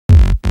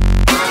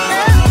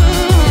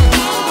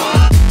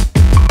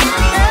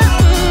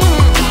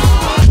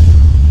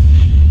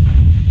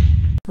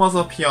What's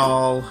up,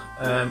 y'all?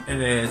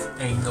 It is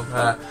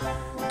another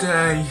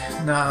day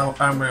now.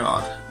 Oh my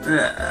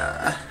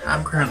god.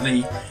 I'm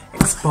currently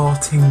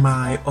exporting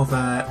my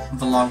other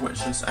vlog,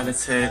 which was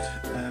edited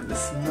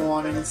this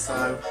morning,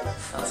 so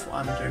that's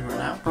what I'm doing right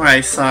now.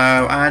 Okay, so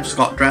I just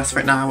got dressed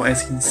right now,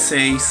 as you can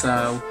see,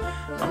 so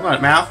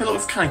my outfit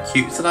looks kind of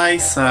cute today,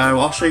 so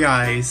I'll show you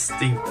guys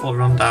the full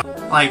rundown.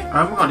 Like,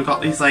 oh my god, you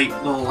got these like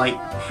little like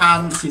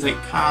pants, these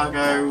like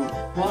cargo,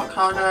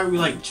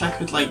 like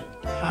checkered like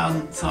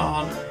pants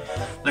on.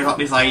 They got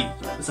these like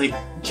this like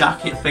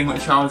jacket thing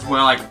which I always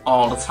wear like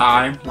all the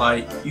time.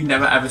 Like, you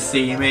never ever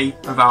see me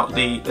without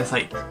this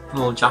like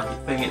little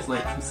jacket thing. It's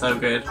literally so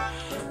good.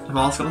 I've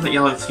also got this like,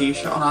 yellow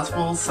t-shirt on as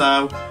well,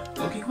 so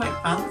looking quite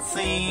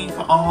fancy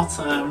for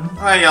autumn.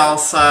 Alright y'all,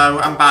 so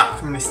I'm back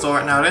from the store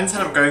right now. I didn't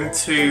end up going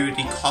to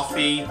the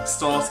coffee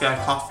store to get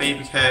a coffee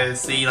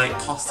because the like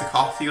Costa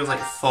coffee was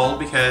like full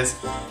because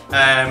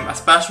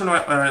especially when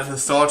I went to the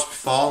store just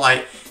before,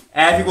 like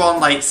everyone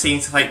like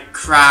seemed to like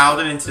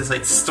crowded into this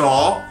like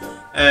store.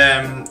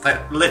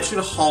 Like literally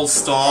the whole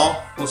store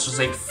was just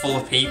like full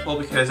of people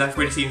because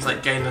everybody seems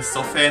like getting their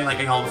stuff in, like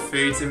getting all the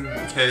foods in,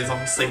 because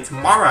obviously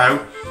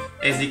tomorrow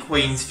is the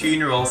Queen's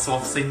funeral, so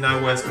obviously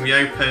nowhere's going to be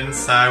open,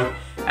 so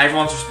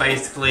everyone's just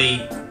basically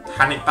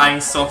panic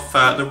buying stuff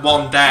for the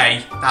one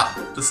day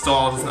that the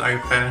store doesn't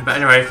open. But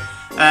anyway,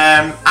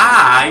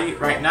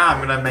 right now I'm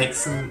going to make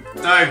some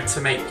dough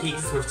to make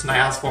pizza with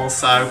tonight as well,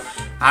 so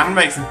I'm going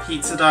to make some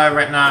pizza dough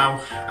right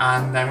now,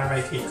 and then I'm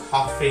going to make a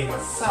coffee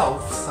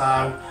myself, so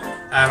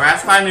I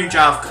have to buy a new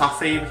jar of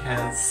coffee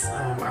because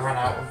I ran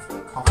out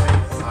of coffee,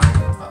 so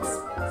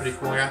that's pretty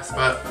cool I guess,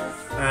 but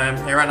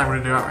here right now I'm going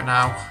to do that right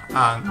now,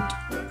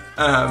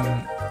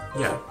 and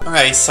yeah.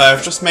 Okay, so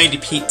I've just made the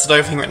pizza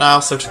dough thing right now,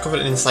 so I've just covered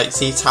it in this like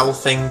tea towel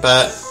thing,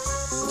 but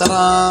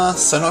ta-da!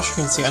 So I'm not sure if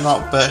you can see it or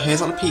not, but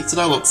here's what the pizza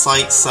dough looks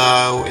like,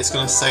 so it's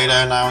going to stay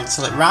there now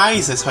until it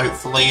rises,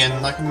 hopefully,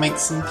 and I can make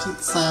some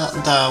pizza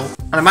dough.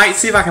 And I might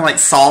see if I can like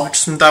salvage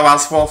some dough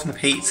as well from the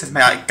pizza,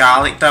 make like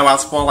garlic dough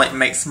as well, like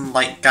make some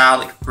like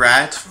garlic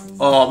bread,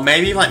 or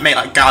maybe like make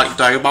like garlic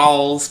dough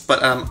balls,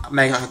 but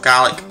make like a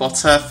garlic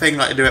butter thing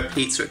like I do at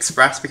Pizza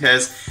Express,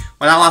 because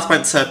when I last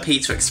went to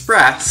Pizza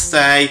Express,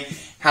 they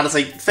had this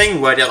like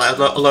thing where they had like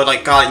a load of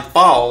like garlic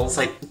balls,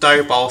 like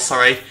dough balls,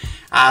 sorry,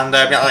 and they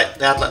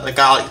had like the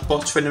garlic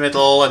butter in the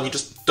middle, and you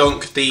just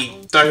dunk the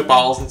dough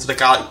balls into the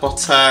garlic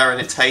butter,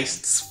 and it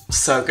tastes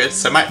so good.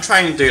 So I might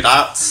try and do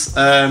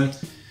that.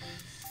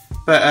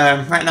 But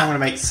right now I'm going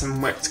to make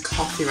some whipped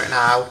coffee right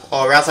now,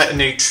 or as like the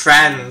new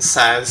trend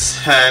says.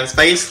 It's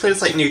basically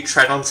this like new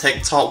trend on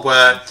TikTok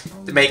where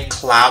they make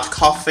cloud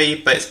coffee,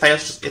 but it's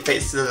basically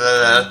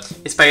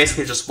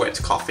just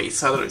whipped coffee,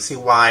 so I don't see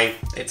why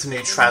it's a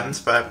new trend,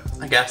 but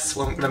I guess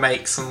we're going to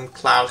make some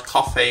cloud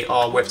coffee,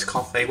 or whipped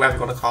coffee, whatever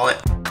you want to call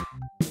it.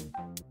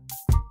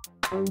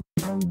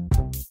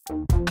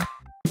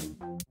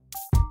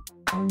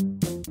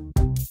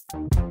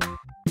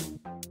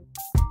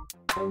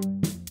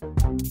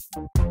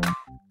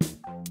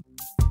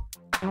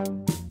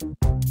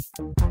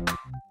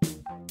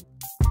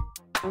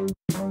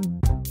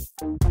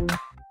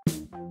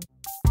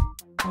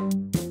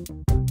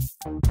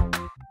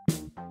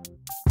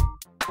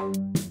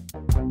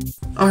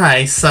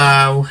 Okay,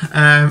 so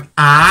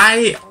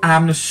I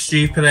am the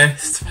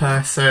stupidest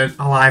person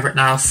alive right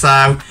now.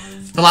 So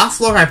the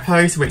last vlog I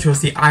posted, which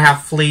was the I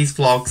Have Fleas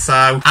vlog,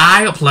 so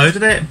I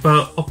uploaded it,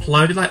 but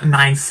uploaded like the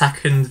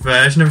 9-second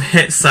version of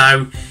it.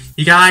 So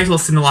you guys will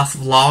see the last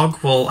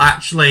vlog. Well,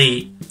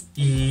 actually,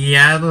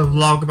 yeah, the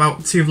vlog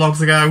about 2 vlogs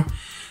ago.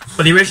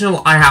 But the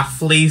original I Have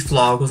Fleas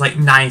vlog was like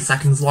 9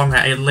 seconds long.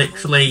 It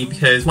literally,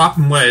 because what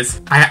happened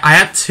was, I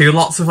had 2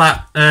 lots of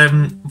that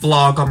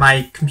vlog on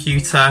my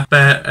computer,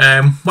 but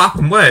what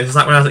happened was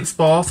that when I was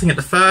exporting it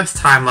the first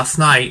time last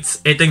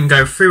night, it didn't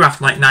go through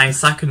after like 9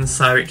 seconds,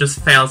 so it just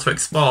failed to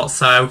export.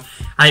 So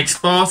I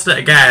exported it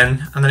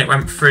again, and then it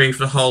went through for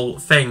the whole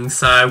thing.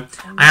 So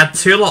I had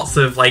 2 lots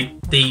of like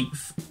the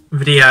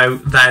video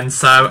then,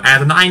 so I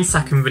had a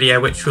 9-second video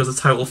which was a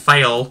total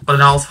fail, but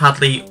then I also had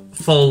the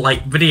full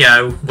like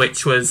video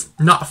which was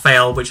not a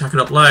fail, which I could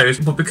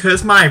upload. But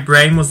because my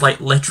brain was like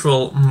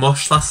literal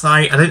mush last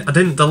night, I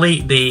didn't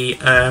delete the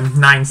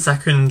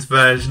 9-second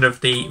version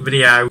of the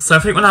video. So I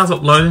think when I was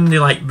uploading the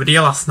like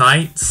video last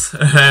night,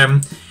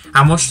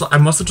 I must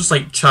have just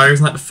like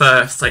chosen like the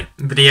first like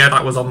video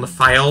that was on the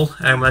file,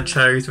 when I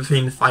chose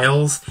between the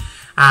files,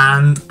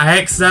 and I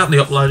accidentally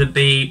uploaded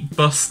the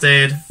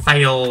busted,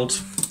 failed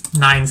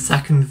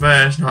 9-second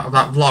version of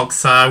that vlog.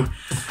 So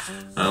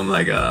oh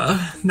my god,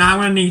 now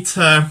I need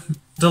to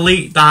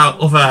delete that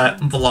other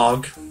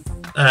vlog,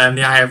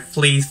 the I Have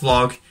Fleas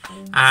vlog,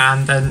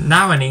 and then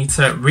now I need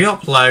to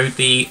re-upload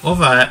the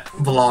other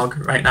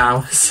vlog right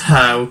now.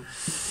 So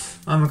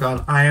oh my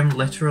god, I am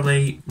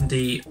literally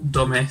the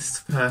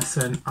dumbest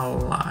person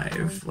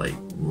alive. Like,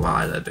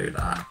 why did I do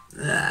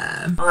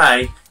that?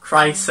 Okay,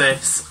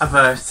 crisis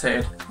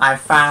averted. I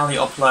finally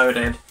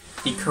uploaded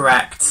the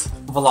correct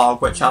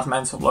vlog, which I was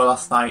meant to upload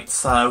last night,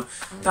 so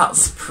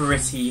that's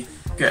pretty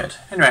good.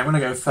 Anyway, I'm gonna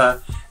go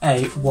for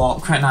a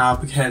walk right now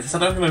because I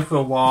said I was going to go for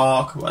a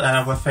walk, but then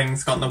other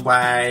things got in the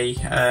way.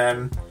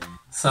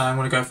 So I'm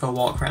going to go for a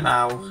walk right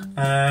now.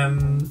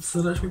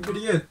 So that should be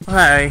pretty good.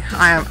 Okay,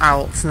 I am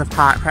out in the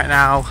park right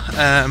now.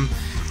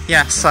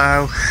 Yeah, so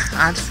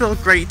I just feel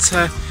great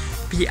to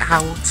be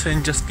out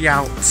and just be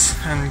out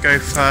and go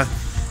for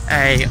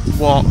a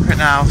walk right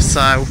now.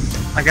 So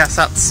I guess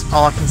that's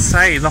all I can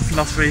say. Nothing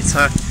else really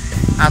to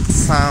add,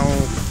 so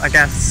I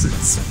guess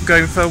it's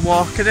going for a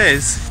walk it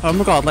is. Oh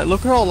my god, like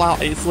look at all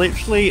that. It's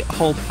literally a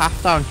whole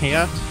path down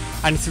here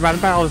and it's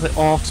surrounded by all these like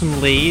autumn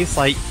leaves.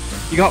 Like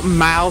you got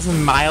miles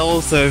and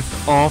miles of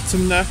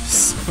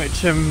autumnness,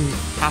 which I'm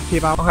happy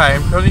about. Okay,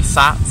 I'm currently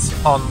sat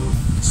on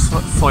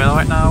soil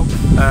right now.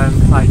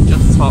 I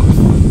just took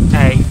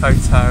a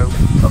photo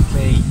of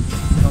me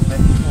on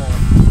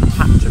this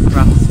patch of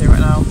grass here right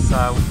now,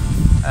 so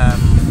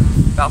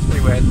that's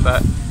pretty weird,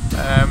 but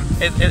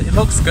it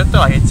looks good though.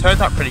 Like, it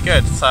turned out pretty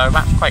good, so I'm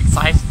actually quite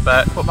excited.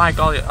 But my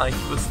god,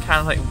 it was kind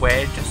of like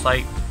weird, just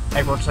like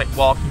everyone just like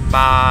walking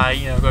by,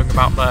 you know, going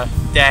about the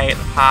day at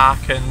the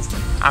park, and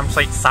I'm just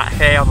like sat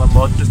here on the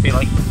mud, just being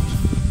like,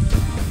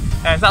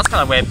 that's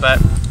kind of weird, but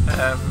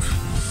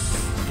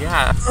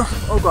yeah.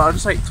 Oh god, I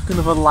just like took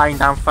another lying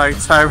down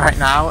photo right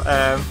now.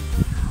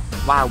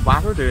 Wow,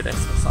 why do I do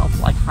this myself?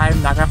 Like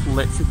I'm now gonna have to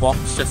literally watch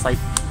this like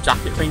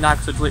jacket thing now,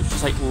 because I literally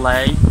just like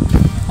lay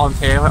on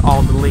here with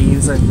all the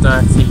leaves and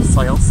dirty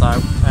soil, so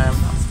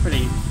that's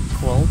pretty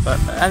cool. But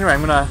anyway,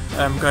 I'm gonna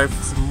go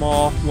for some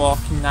more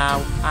walking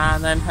now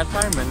and then head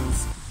home and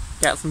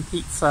get some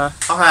pizza.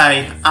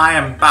 Okay, I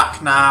am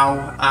back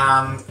now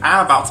and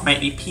I'm about to make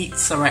the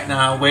pizza right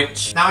now,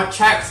 which now I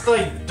checked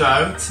the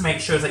dough to make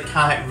sure it's like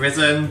kind of like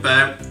risen,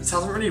 but it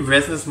hasn't really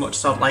risen as much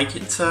as I'd like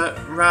it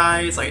to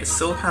rise. Like it's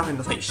still kind of in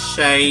this like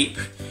shape.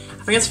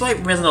 I think it's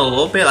like risen a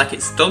little bit, like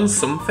it's done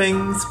some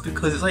things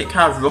because it's like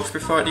kind of rough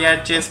before at the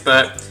edges,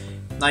 but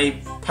now you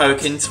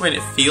poke into it,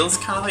 it feels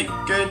kind of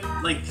like good,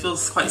 like it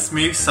feels quite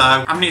smooth. So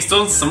I mean it's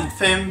done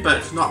something, but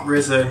it's not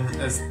risen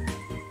as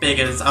big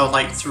as I would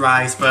like it to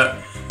rise, but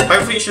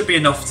hopefully it should be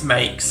enough to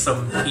make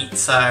some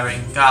pizza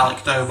and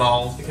garlic dough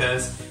balls,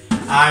 because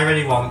I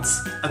really want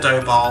a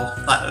dough ball,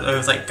 like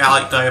those like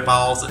garlic dough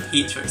balls at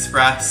Pizza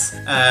Express.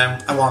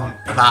 I want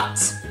that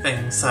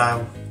thing,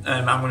 so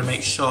I'm going to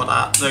make sure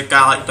that the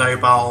garlic dough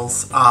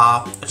balls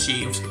are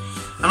achieved.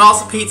 And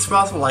also pizza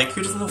balls, like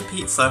who doesn't love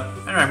pizza?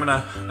 Anyway, I'm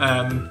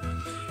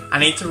gonna, I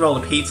need to roll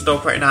the pizza dough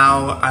right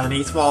now. I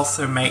need to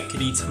also make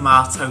the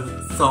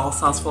tomato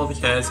sauce as well,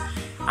 because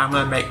I'm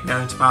gonna make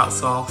my own tomato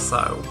sauce,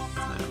 so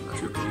that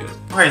should be good.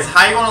 Okay, so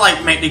how you wanna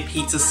like make the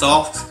pizza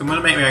sauce? I'm gonna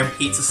make my own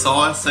pizza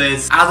sauce.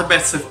 Is add a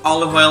bit of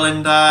olive oil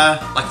in there,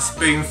 like a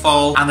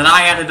spoonful, and then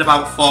I added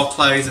about 4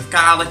 cloves of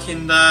garlic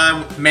in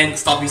there,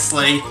 minced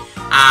obviously,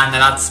 and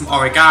then add some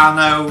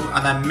oregano,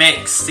 and then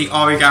mix the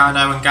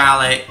oregano and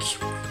garlic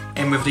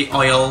in with the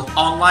oil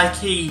on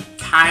like a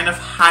kind of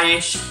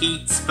highish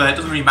heat, but it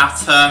doesn't really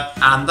matter.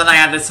 And then I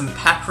added some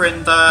pepper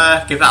in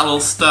there, give that a little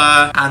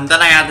stir, and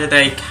then I added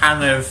a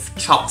can of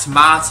chopped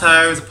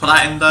tomatoes, put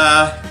that in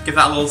there, give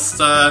that a little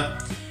stir,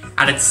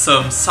 added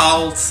some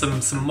salt,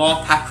 some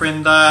more pepper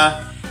in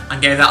there,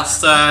 and gave that a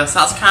stir. So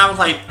that's kind of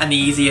like an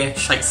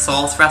easy-ish like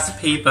sauce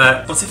recipe,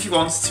 but if you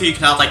wanted to, you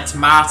can add like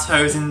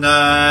tomatoes in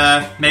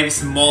there, maybe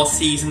some more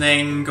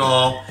seasoning,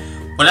 or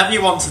whatever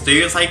you want to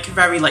do. It's like a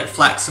very like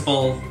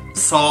flexible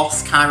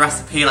sauce kind of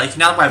recipe, like you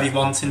can add whatever you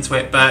want into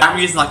it, but I'm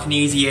using like an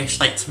easy-ish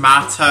like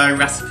tomato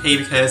recipe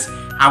because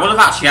I would have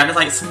actually added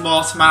like some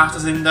more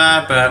tomatoes in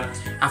there, but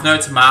I've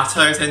no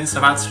tomatoes in, so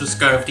I've had to just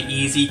go with the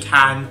easy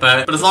kind.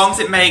 But as long as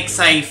it makes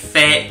a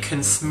thick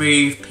and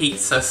smooth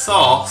pizza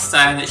sauce,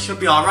 then it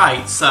should be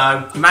alright.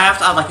 So you might have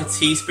to add like a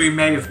teaspoon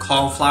maybe of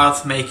corn flour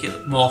to make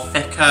it more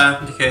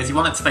thicker, because you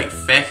want it to make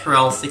thick or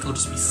else it'll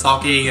just be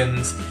soggy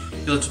and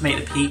you'll just make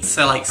the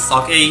pizza like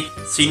soggy.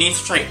 So you need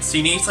to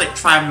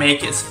try and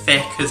make it as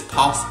thick as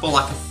possible,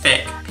 like a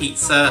thick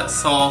pizza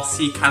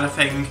saucey kind of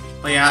thing.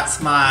 But yeah, that's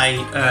my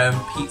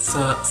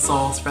pizza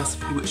sauce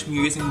recipe which I'm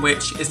using,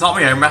 which is not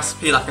my own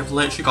recipe. Like I've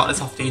literally got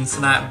this off the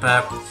internet,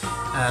 but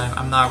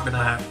I'm now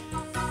gonna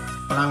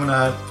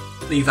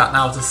leave that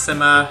now to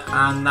simmer,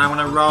 and now I'm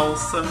gonna roll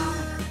some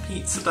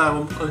pizza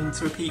dough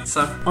into a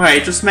pizza.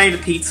 Alright, just made a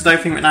pizza dough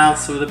thing right now.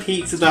 So the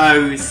pizza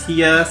dough is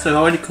here, so I've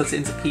already cut it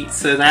into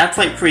pizzas. I had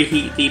to like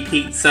preheat the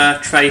pizza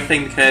tray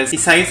thing, because he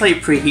says like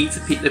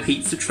preheat the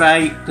pizza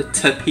tray, the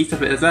pizza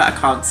bit is it? I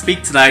can't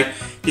speak today.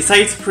 You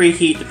say to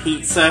preheat the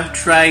pizza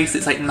tray so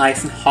it's like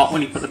nice and hot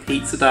when you put the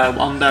pizza dough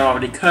on there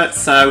already cut.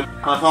 So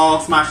I've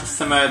also managed to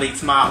simmer the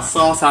tomato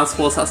sauce as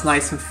well, so that's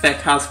nice and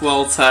thick as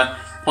well to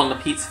put on the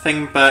pizza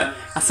thing. But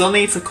I still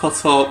need to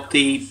cut up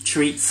the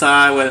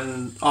chorizo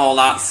and all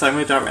that, so I'm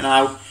going to do it right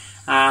now.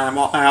 And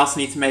I also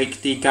need to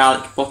make the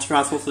garlic butter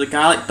as well for the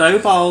garlic dough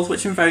balls,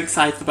 which I'm very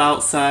excited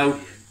about, so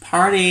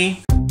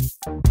party!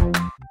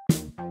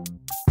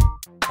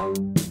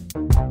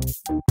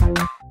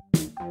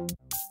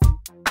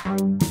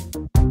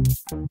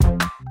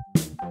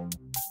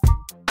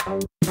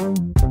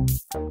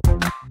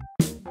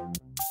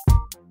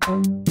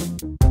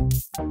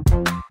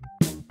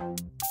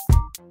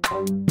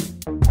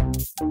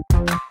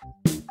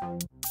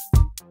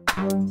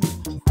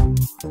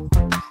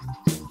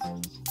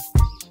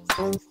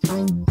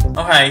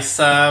 Okay,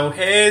 so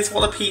here's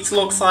what the pizza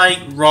looks like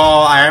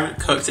raw. I haven't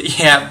cooked it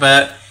yet,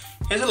 but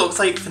here's what it looks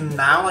like for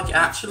now. Like, it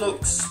actually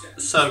looks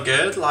so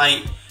good.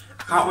 Like,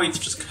 I can't wait to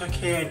just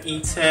cook it and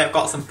eat it. I've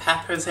got some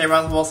peppers here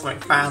as well, some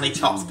like finely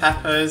chopped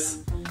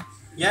peppers.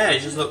 Yeah, it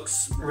just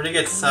looks really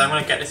good. So I'm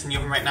gonna get this in the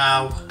oven right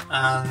now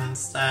and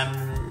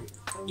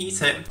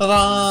eat it.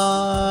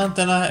 Ta-da!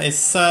 Dinner is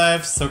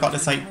served. So I've got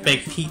this like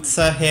big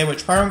pizza here,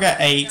 which I won't get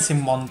 8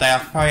 in one day.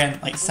 I'll probably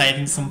end like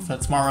saving some for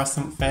tomorrow or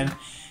something.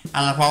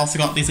 And I've also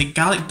got these like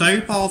garlic dough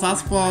balls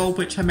as well,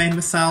 which I made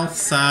myself.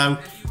 So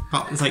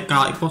got this like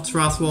garlic butter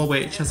as well,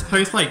 which I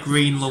suppose like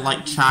green little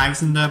like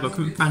chives in there, but I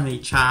couldn't find any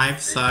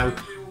chives, so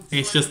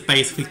it's just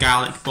basically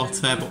garlic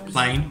butter but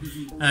plain.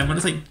 I've got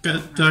this like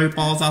dough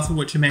balls as well,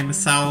 which I made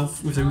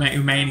myself with the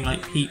remaining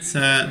like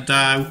pizza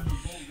dough.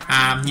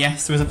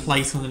 Yes, there is a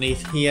plate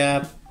underneath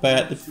here,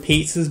 but the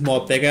pizza's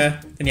more bigger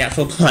than the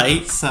actual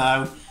plate,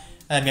 so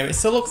yeah, it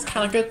still looks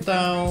kind of good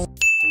though.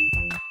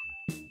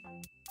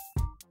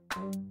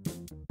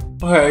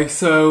 Okay,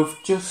 so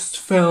I've just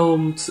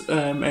filmed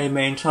a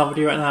main channel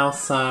video right now,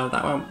 so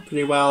that went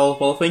pretty well.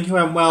 Well, I think it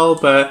went well,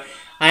 but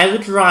I had a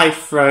dry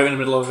throat in the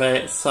middle of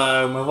it,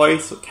 so my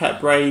voice kept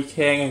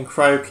breaking and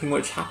croaking,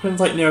 which happens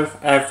like near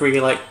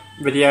every like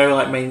video,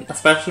 like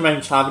especially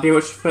main channel video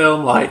which I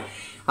film. Like,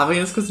 I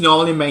think it's because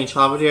normally main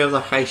channel videos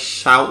like I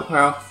shout quite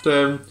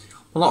often.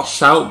 Well, not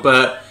shout,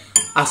 but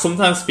I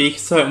sometimes speak a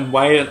certain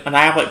way, and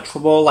I have like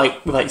trouble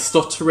like with like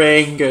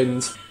stuttering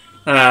and.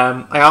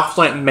 I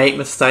often like make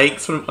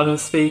mistakes when I'm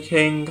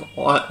speaking,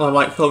 when I'm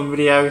like filming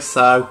videos,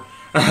 so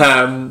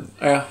I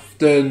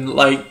often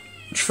like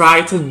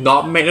try to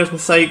not make those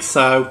mistakes,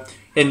 so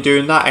in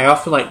doing that I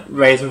often like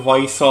raise my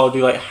voice or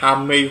do like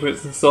hand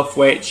movements and stuff,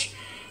 which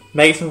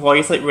makes my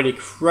voice like really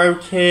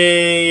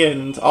croaky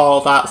and all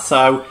that,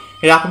 so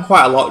it happened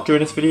quite a lot during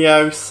this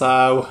video,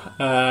 so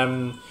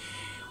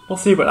we'll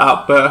see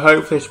about that, but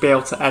hopefully I should be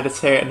able to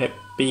edit it and it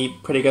be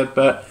pretty good.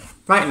 But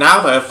right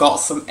now though, I've got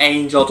some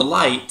Angel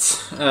Delight,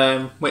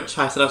 which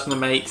I said I was going to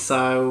make,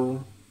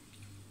 so...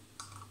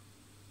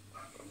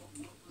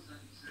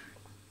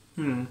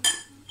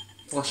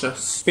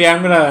 delicious. But yeah,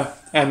 I'm going to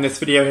end this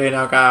video here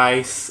now,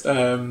 guys. Yeah,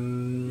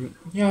 I'm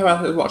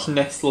watching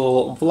this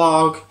little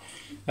vlog.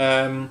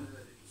 Yeah,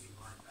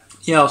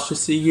 I'll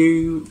just see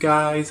you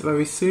guys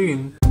very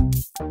soon.